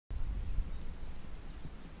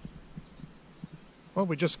Well,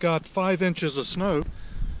 we just got 5 inches of snow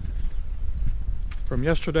from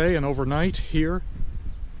yesterday and overnight here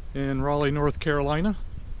in Raleigh, North Carolina.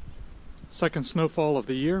 Second snowfall of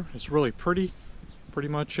the year. It's really pretty. Pretty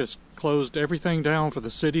much has closed everything down for the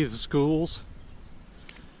city, the schools.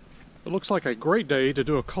 It looks like a great day to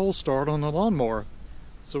do a cold start on the lawnmower.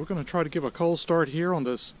 So we're going to try to give a cold start here on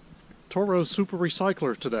this Toro Super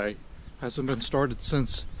Recycler today. Hasn't been started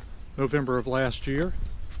since November of last year.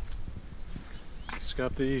 It's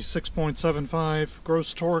got the 6.75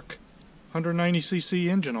 gross torque 190cc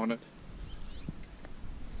engine on it.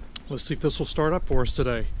 Let's see if this will start up for us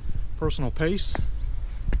today. Personal pace.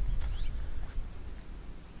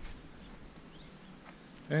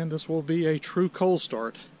 And this will be a true cold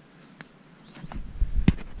start.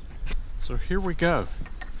 So here we go.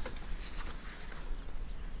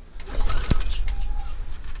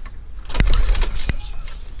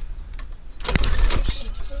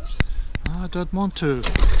 I don't want to.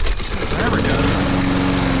 There we go.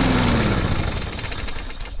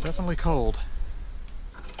 Definitely cold.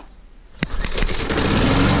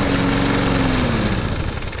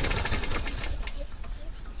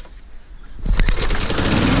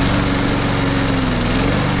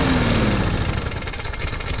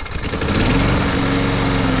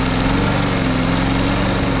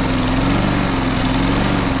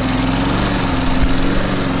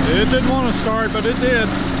 It didn't want to start, but it did.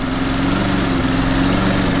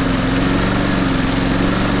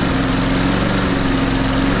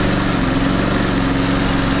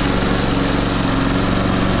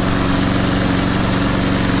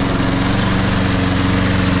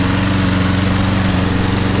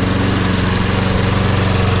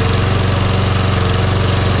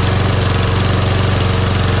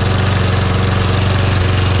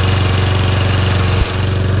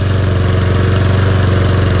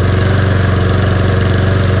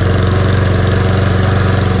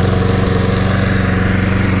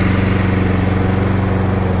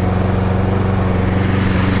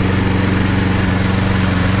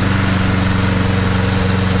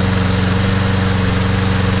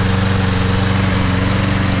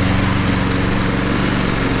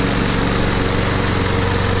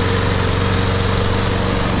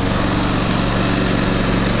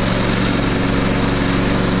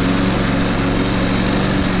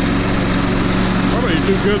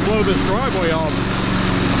 Do good, blow this driveway off.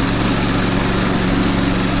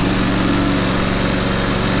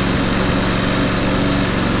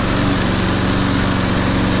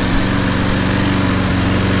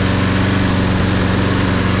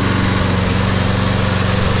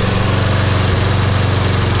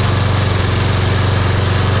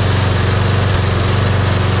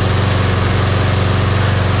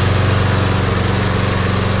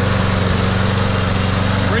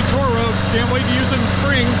 Great Toro, can't wait to use it in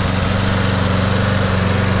spring.